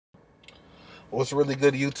What's really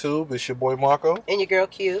good, YouTube? It's your boy Marco, And your girl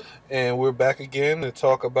Q. and we're back again to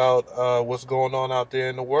talk about what's going on out there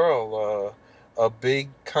in the world. A big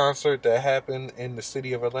concert that happened in the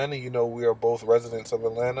city of Atlanta. You know, we are both residents of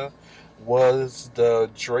Atlanta. Was the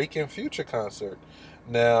Drake and Future concert.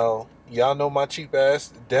 Now, y'all know my cheap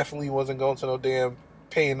ass definitely wasn't going to no damn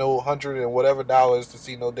paying no $100 and whatever dollars to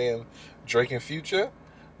see no damn Drake and Future,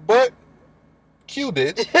 but Q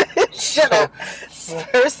did. Shut up.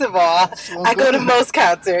 First of all, I go to most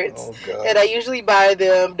concerts, and I usually buy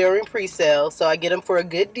them during pre-sale, so I get them for a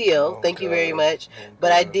good deal. Thank you very much.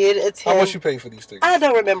 But I did attend. How much you pay for these tickets? I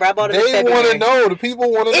don't remember. I bought them in They February. want to know. The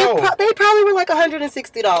people want to know. They probably were like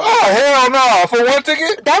 $160. Oh, hell no. For one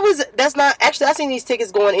ticket? That's not, actually, I've seen these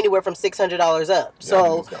tickets going anywhere from $600 up.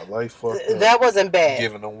 So got life fucked up. that wasn't bad.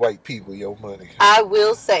 Giving them white people your money. I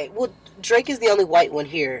will say, well, Drake is the only white one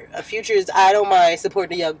here. Future is, I don't mind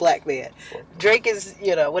supporting a young black man. Drake is,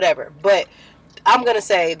 whatever. But I'm going to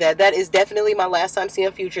say that is definitely my last time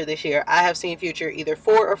seeing Future this year. I have seen Future either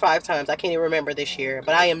 4 or 5 times. I can't even remember this year.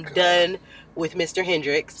 But I am done with Mr.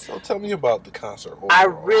 Hendrix. So tell me about the concert overall. I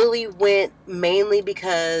really went mainly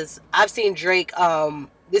because I've seen Drake.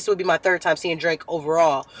 This would be my 3rd time seeing Drake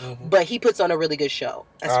overall, but he puts on a really good show.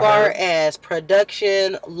 As far as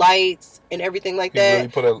production, lights, and everything like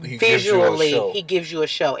that, he visually, he gives you a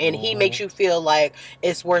show. And he makes you feel like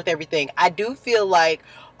it's worth everything. I do feel like,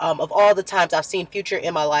 of all the times I've seen Future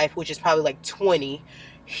in my life, which is probably like 20,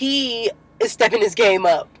 he is stepping his game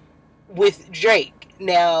up with Drake.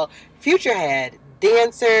 Now, Future had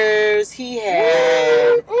dancers, he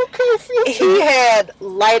had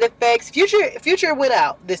light effects. Future went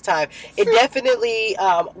out this time. It definitely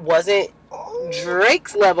wasn't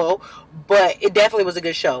Drake's level, but it definitely was a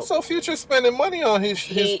good show. So Future spending money on his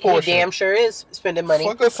portion. He damn sure is spending money.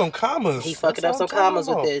 Fuck up some commas. He fucking up some commas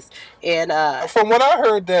with this. And from what I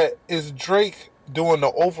heard, that is Drake doing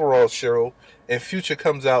the overall show, and Future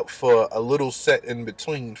comes out for a little set in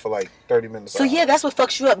between for like 30 minutes. So yeah, that's what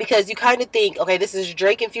fucks you up, because you kind of think, okay, this is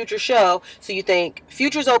Drake and Future show, so you think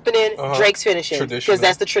Future's opening, Drake's finishing, because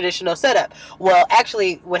that's the traditional setup. Well,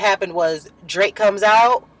 actually, what happened was Drake comes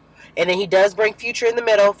out, and then he does bring Future in the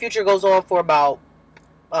middle. Future goes on for about,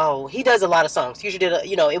 he does a lot of songs. Future did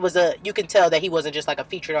you can tell that he wasn't just like a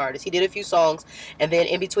featured artist. He did a few songs, and then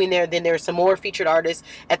in between there were some more featured artists.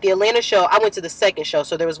 At the Atlanta show, I went to the second show,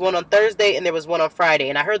 so there was one on Thursday and there was one on Friday,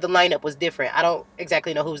 and I heard the lineup was different. I don't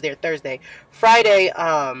exactly know who was there Thursday. Friday,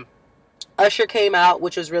 Usher came out,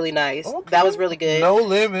 which was really nice. That was really good. No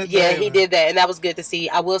Limit. Yeah, he did that, and that was good to see.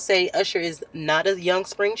 I will say Usher is not a young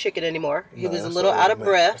spring chicken anymore. He was a little out of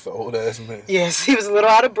breath. That's an old ass man. Yes, he was a little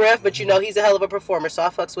out of breath, but he's a hell of a performer, so I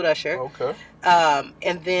fucks with Usher. Okay.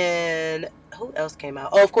 And then who else came out?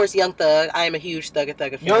 Oh, of course, Young Thug. I am a huge Thugger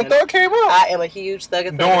fan. Young Thug came out? I am a huge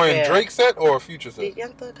Thugger fan. During Drake's set or Future set? Did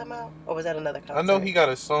Young Thug come out? Or was that another concert? I know he got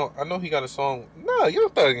a song. No, Young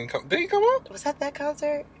Thug didn't come. Did he come out? Was that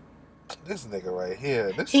concert? This nigga right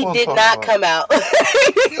here. He did not come out. Not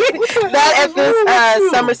at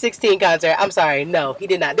this Summer 16 concert. I'm sorry. No, he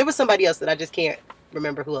did not. There was somebody else that I just can't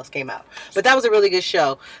remember who else came out. But that was a really good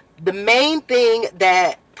show. The main thing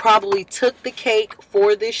that probably took the cake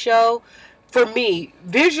for this show, for me,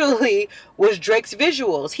 visually, was Drake's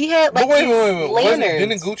visuals. He had like lanterns.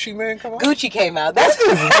 Didn't Gucci Man come out? Gucci came out. That's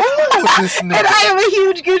what is wrong with this nigga? And I am a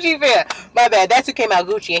huge Gucci fan. My bad. That's who came out,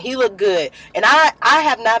 Gucci, and he looked good. And I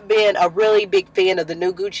have not been a really big fan of the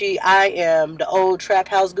new Gucci. I am the old trap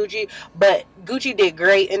house Gucci, but Gucci did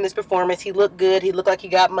great in this performance. He looked good. He looked like he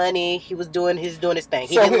got money. He was doing his thing.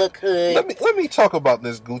 He didn't look good. Let me talk about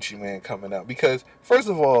this Gucci Man coming out, because first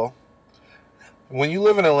of all, when you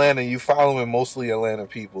live in Atlanta, you following mostly Atlanta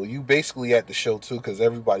people. You basically at the show too, because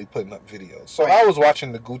everybody putting up videos. So I was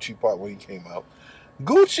watching the Gucci part when he came out.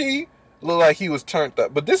 Gucci looked like he was turned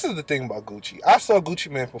up. But this is the thing about Gucci. I saw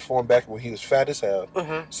Gucci Man perform back when he was fat as hell.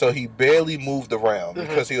 So he barely moved around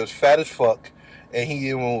because he was fat as fuck and he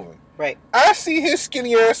ain't moving. Right. I see his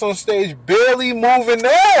skinny ass on stage barely moving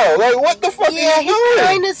now. Like, what the fuck is he doing? Yeah, he's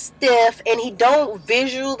kind of stiff, and he don't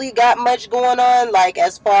visually got much going on, like,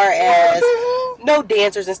 as far as no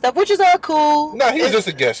dancers and stuff, which is all cool. No, he was just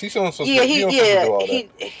a guest. He's on some he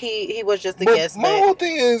was just a guest. My whole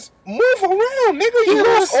thing is, move around, nigga. You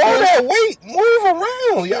lost all that weight. Move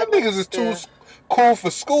around. Y'all niggas is too cool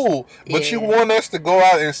for school, but you want us to go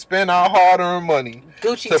out and spend our hard-earned money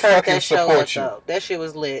Gucci to turned fucking that show support up, you. though. That shit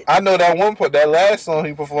was lit. I know that one part, that last song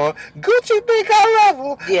he performed, Gucci think I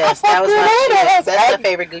love her. Yes, that was my shit. That's my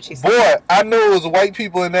favorite Gucci song. Boy, I know it was white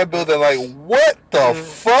people in that building like, what the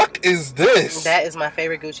fuck is this? That is my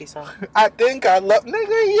favorite Gucci song. I think I love, nigga,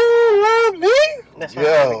 you love me? That's my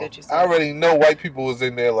favorite Gucci song. I already know white people was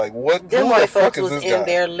in there like, what Them white folks is was this in guy?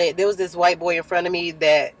 there lit. There was this white boy in front of me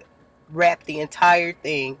that rapped the entire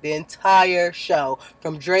thing, the entire show,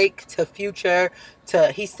 from Drake to Future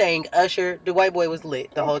to he sang Usher. The white boy was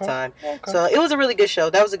lit the whole time. So it was a really good show.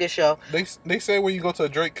 That was a good show. They say when you go to a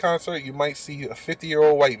Drake concert, you might see a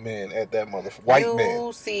 50-year-old white man at that man.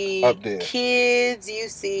 You see up there. Kids. You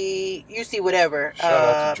see whatever. Shout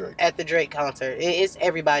out to Drake. At the Drake concert. It's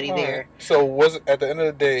everybody there. Right. So was it, at the end of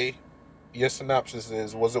the day, your synopsis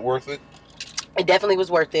is, was it worth it? It definitely was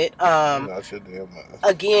worth it.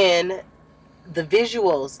 Again, the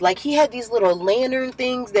visuals. Like, he had these little lantern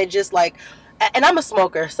things that just, like... And I'm a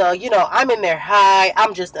smoker, so, you know, I'm in there high.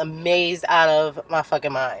 I'm just amazed out of my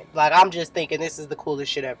fucking mind. Like, I'm just thinking this is the coolest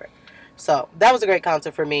shit ever. So, that was a great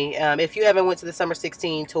concert for me. If you haven't went to the Summer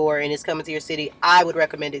 16 tour and it's coming to your city, I would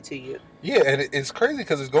recommend it to you. Yeah, and it's crazy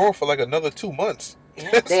because it's going for, like, another 2 months.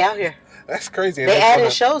 Yeah, they out here. That's crazy. And they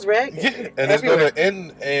added shows, Rick. Yeah, and everywhere. It's going to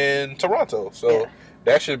end in Toronto. So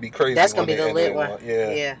that should be crazy. That's going to be the lit one.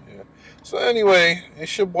 Yeah. So anyway,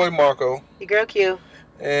 it's your boy Marco. Your girl Q.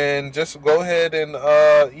 And just go ahead and,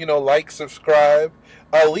 like, subscribe.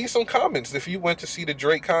 Leave some comments. If you went to see the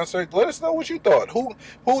Drake concert, let us know what you thought.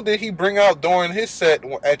 Who did he bring out during his set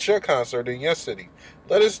at your concert in your city?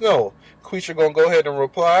 Let us know. Quisha going to go ahead and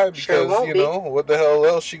reply because, what the hell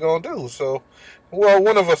else she going to do? So... Well,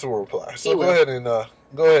 one of us will reply. So go ahead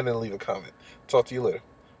and leave a comment. Talk to you later.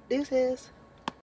 Deuces.